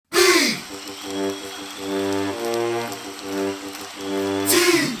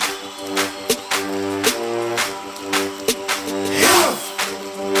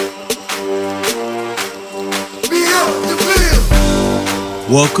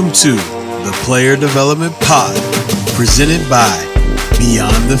Welcome to the Player Development Pod, presented by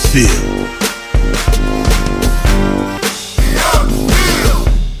Beyond the Field.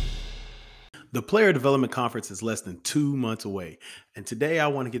 The Player Development Conference is less than 2 months away, and today I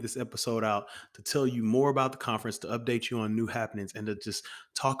want to get this episode out to tell you more about the conference, to update you on new happenings, and to just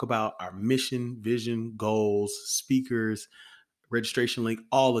talk about our mission, vision, goals, speakers, registration link,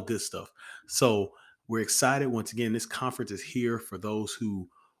 all the good stuff. So we're excited. Once again, this conference is here for those who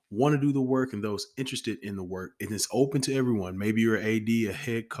want to do the work and those interested in the work. And it's open to everyone. Maybe you're an AD, a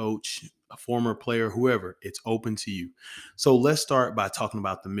head coach, a former player, whoever, it's open to you. So let's start by talking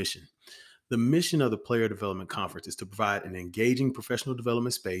about the mission. The mission of the Player Development Conference is to provide an engaging professional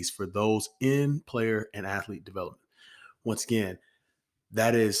development space for those in player and athlete development. Once again,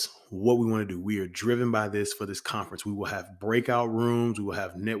 that is what we want to do. We are driven by this for this conference. We will have breakout rooms. We will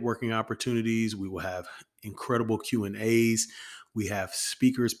have networking opportunities. We will have incredible Q&As. We have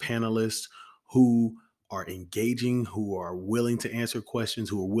speakers, panelists who are engaging, who are willing to answer questions,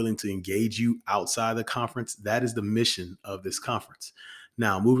 who are willing to engage you outside the conference. That is the mission of this conference.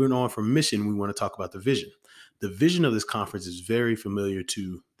 Now, moving on from mission, we want to talk about the vision. The vision of this conference is very familiar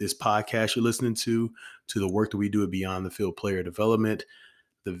to this podcast you're listening to the work that we do at Beyond the Field Player Development.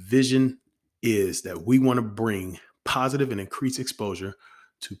 The vision is that we want to bring positive and increased exposure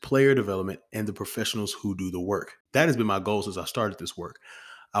to player development and the professionals who do the work. That has been my goal since I started this work.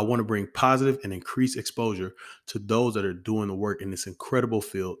 I want to bring positive and increased exposure to those that are doing the work in this incredible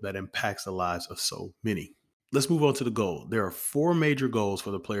field that impacts the lives of so many. Let's move on to the goal. There are 4 major goals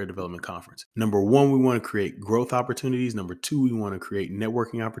for the Player Development Conference. Number 1, we want to create growth opportunities. Number 2, we want to create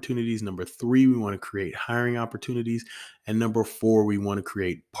networking opportunities. Number 3, we want to create hiring opportunities. And number 4, we want to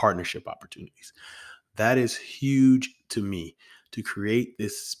create partnership opportunities. That is huge to me, to create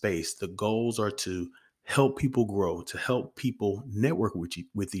this space. The goals are to help people grow, to help people network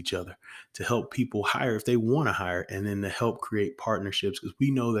with each other, to help people hire if they want to hire, and then to help create partnerships, because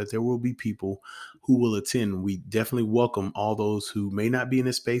we know that there will be people who will attend. We definitely welcome all those who may not be in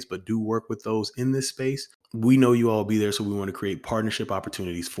this space, but do work with those in this space. We know you all will be there, so we want to create partnership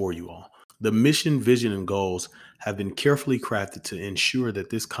opportunities for you all. The mission, vision, and goals have been carefully crafted to ensure that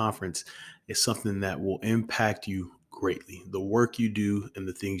this conference is something that will impact you greatly, the work you do and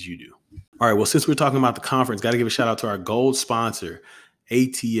the things you do. All right, well, since we're talking about the conference, got to give a shout out to our gold sponsor,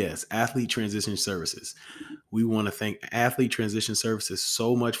 ATS, Athlete Transition Services. We want to thank Athlete Transition Services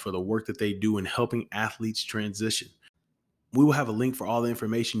so much for the work that they do in helping athletes transition. We will have a link for all the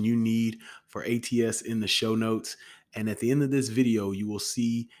information you need for ATS in the show notes. And at the end of this video, you will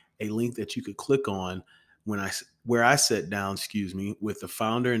see a link that you could click on where I sat down, with the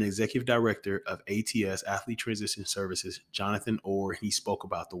founder and executive director of ATS, Athlete Transition Services, Jonathan Orr. He spoke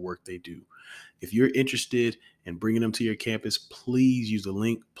about the work they do. If you're interested in bringing them to your campus, please use the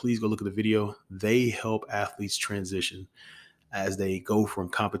link. Please go look at the video. They help athletes transition as they go from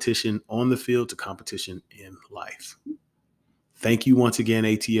competition on the field to competition in life. Thank you once again,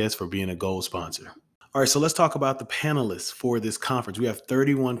 ATS, for being a gold sponsor. All right, so let's talk about the panelists for this conference. We have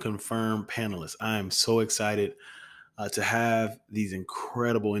 31 confirmed panelists. I am so excited to have these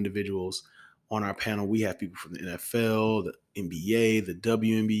incredible individuals on our panel. We have people from the NFL, the NBA, the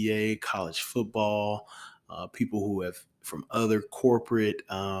WNBA, college football, people who have from other corporate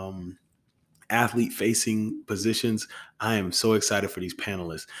athlete-facing positions. I am so excited for these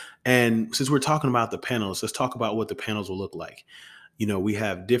panelists. And since we're talking about the panelists, let's talk about what the panels will look like. You know, we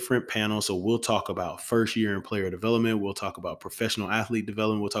have different panels. So we'll talk about first year in player development. We'll talk about professional athlete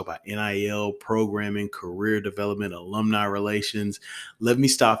development. We'll talk about NIL, programming, career development, alumni relations. Let me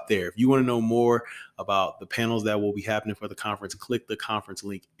stop there. If you want to know more about the panels that will be happening for the conference, click the conference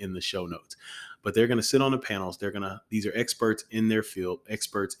link in the show notes. But they're going to sit on the panels. These are experts in their field,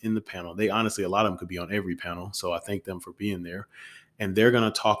 experts in the panel. They honestly, a lot of them could be on every panel. So I thank them for being there. And they're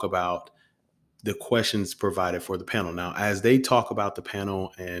going to talk about the questions provided for the panel. Now, as they talk about the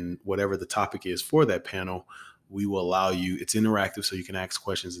panel and whatever the topic is for that panel, we will allow you, it's interactive, so you can ask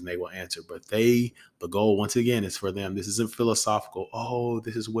questions and they will answer. But the goal, once again, is for them. This isn't philosophical. Oh,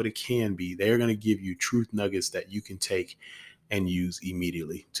 this is what it can be. They're going to give you truth nuggets that you can take and use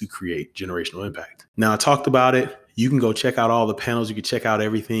immediately to create generational impact. Now, I talked about it. You can go check out all the panels. You can check out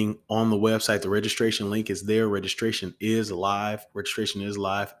everything on the website. The registration link is there. Registration is live.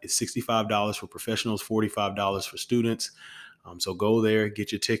 It's $65 for professionals, $45 for students. So go there,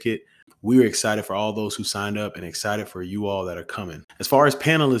 get your ticket. We're excited for all those who signed up and excited for you all that are coming. As far as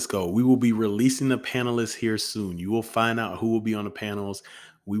panelists go, we will be releasing the panelists here soon. You will find out who will be on the panels.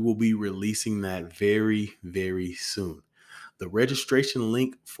 We will be releasing that very, very soon. The registration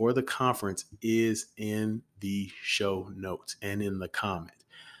link for the conference is in the show notes and in the comment.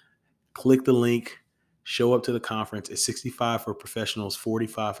 Click the link, show up to the conference. It's 65 for professionals,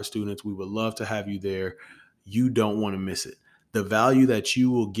 45 for students. We would love to have you there. You don't want to miss it. The value that you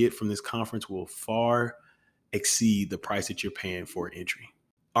will get from this conference will far exceed the price that you're paying for entry.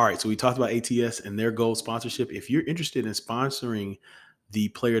 All right, so we talked about ATS and their gold sponsorship. If you're interested in sponsoring the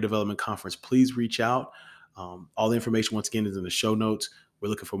Player Development Conference, please reach out. All the information, once again, is in the show notes. We're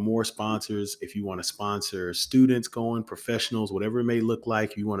looking for more sponsors. If you want to sponsor students going, professionals, whatever it may look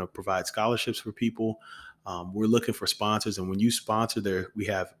like, you want to provide scholarships for people, we're looking for sponsors. And when you sponsor there, we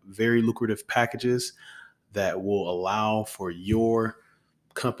have very lucrative packages that will allow for your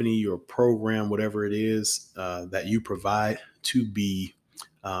company, your program, whatever it is that you provide to be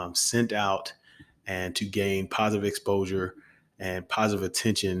sent out and to gain positive exposure and positive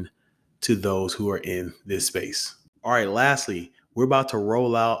attention to those who are in this space. All right, lastly, we're about to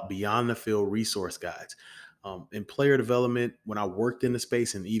roll out Beyond the Field resource guides. In player development, when I worked in the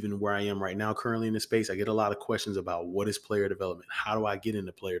space and even where I am right now, currently in the space, I get a lot of questions about what is player development? How do I get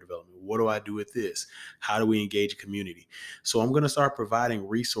into player development? What do I do with this? How do we engage a community? So I'm going to start providing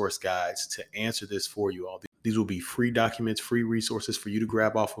resource guides to answer this for you all. These will be free documents, free resources for you to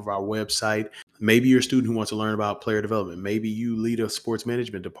grab off of our website. Maybe you're a student who wants to learn about player development. Maybe you lead a sports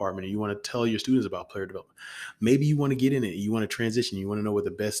management department and you want to tell your students about player development. Maybe you want to get in it. You want to transition. You want to know what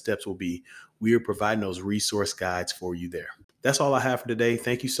the best steps will be. We are providing those resource guides for you there. That's all I have for today.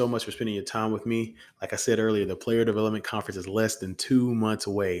 Thank you so much for spending your time with me. Like I said earlier, the Player Development Conference is less than 2 months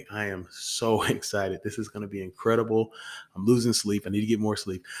away. I am so excited. This is going to be incredible. I'm losing sleep. I need to get more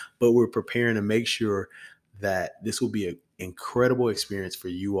sleep, but we're preparing to make sure that this will be an incredible experience for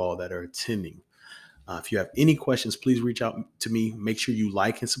you all that are attending. If you have any questions, please reach out to me. Make sure you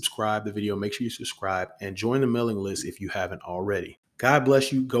like and subscribe the video. Make sure you subscribe and join the mailing list if you haven't already. God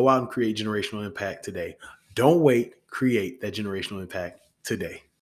bless you. Go out and create generational impact today. Don't wait. Create that generational impact today.